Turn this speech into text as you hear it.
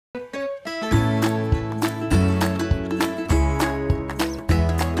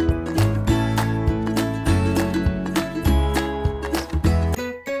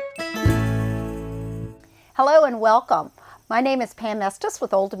welcome. My name is Pam Estes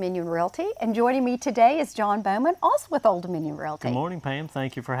with Old Dominion Realty, and joining me today is John Bowman, also with Old Dominion Realty. Good morning, Pam.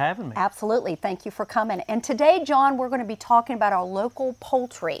 Thank you for having me. Absolutely. Thank you for coming. And today, John, we're going to be talking about our local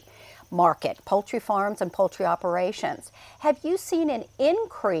poultry market, poultry farms and poultry operations. Have you seen an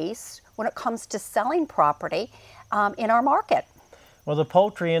increase when it comes to selling property in our market? Well, the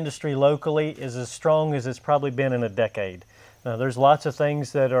poultry industry locally is as strong as it's probably been in a decade. Now, there's lots of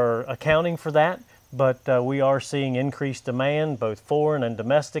things that are accounting for that, but we are seeing increased demand both foreign and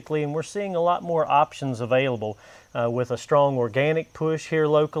domestically, and we're seeing a lot more options available with a strong organic push here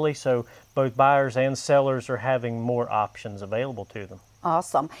locally, so both buyers and sellers are having more options available to them.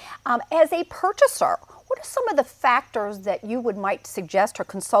 Awesome. As a purchaser, what are some of the factors that you might suggest or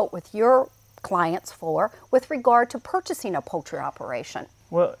consult with your clients for with regard to purchasing a poultry operation?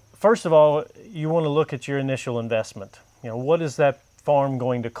 Well, first of all, you want to look at your initial investment. What is that farm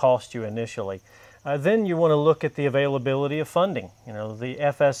going to cost you initially? Then you want to look at the availability of funding. The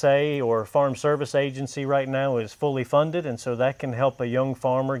FSA or Farm Service Agency right now is fully funded, and so that can help a young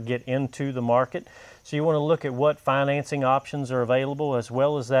farmer get into the market. So you want to look at what financing options are available as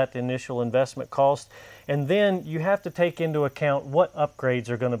well as that initial investment cost. And then you have to take into account what upgrades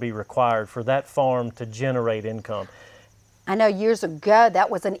are going to be required for that farm to generate income. I know years ago that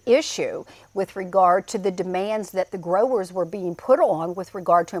was an issue with regard to the demands that the growers were being put on with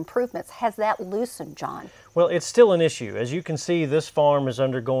regard to improvements. Has that loosened, John? Well, it's still an issue. As you can see, this farm is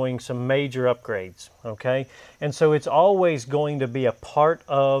undergoing some major upgrades, okay? And so it's always going to be a part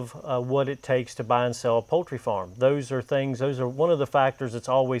of what it takes to buy and sell a poultry farm. Those are one of the factors that's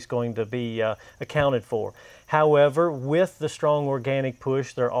always going to be accounted for. However, with the strong organic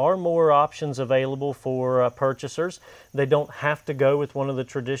push, there are more options available for purchasers. They don't have to go with one of the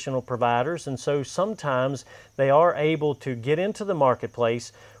traditional providers, and so sometimes they are able to get into the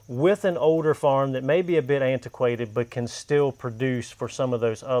marketplace with an older farm that may be a bit antiquated but can still produce for some of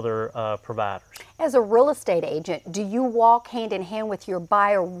those other providers. As a real estate agent, do you walk hand in hand with your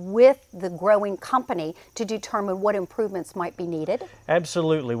buyer with the growing company to determine what improvements might be needed?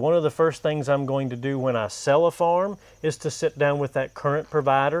 Absolutely. One of the first things I'm going to do when I sell a farm is to sit down with that current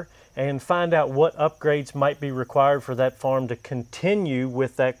provider and find out what upgrades might be required for that farm to continue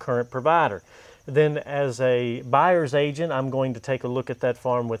with that current provider. Then as a buyer's agent, I'm going to take a look at that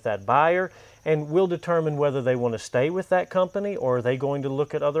farm with that buyer, and we'll determine whether they want to stay with that company or are they going to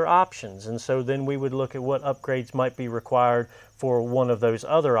look at other options. And so then we would look at what upgrades might be required for one of those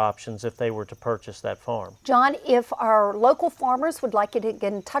other options if they were to purchase that farm. John, if our local farmers would like to get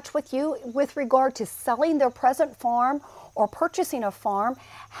in touch with you with regard to selling their present farm or purchasing a farm,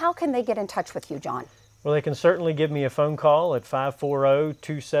 how can they get in touch with you, John? Well, they can certainly give me a phone call at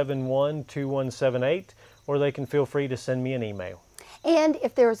 540-271-2178, or they can feel free to send me an email. And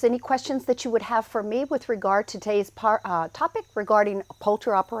if there's any questions that you would have for me with regard to today's topic regarding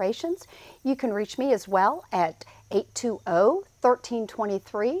poultry operations, you can reach me as well at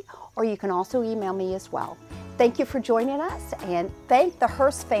 820-1323, or you can also email me as well. Thank you for joining us, and thank the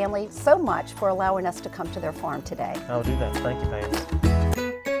Hurst family so much for allowing us to come to their farm today. I'll do that. Thank you, Pam.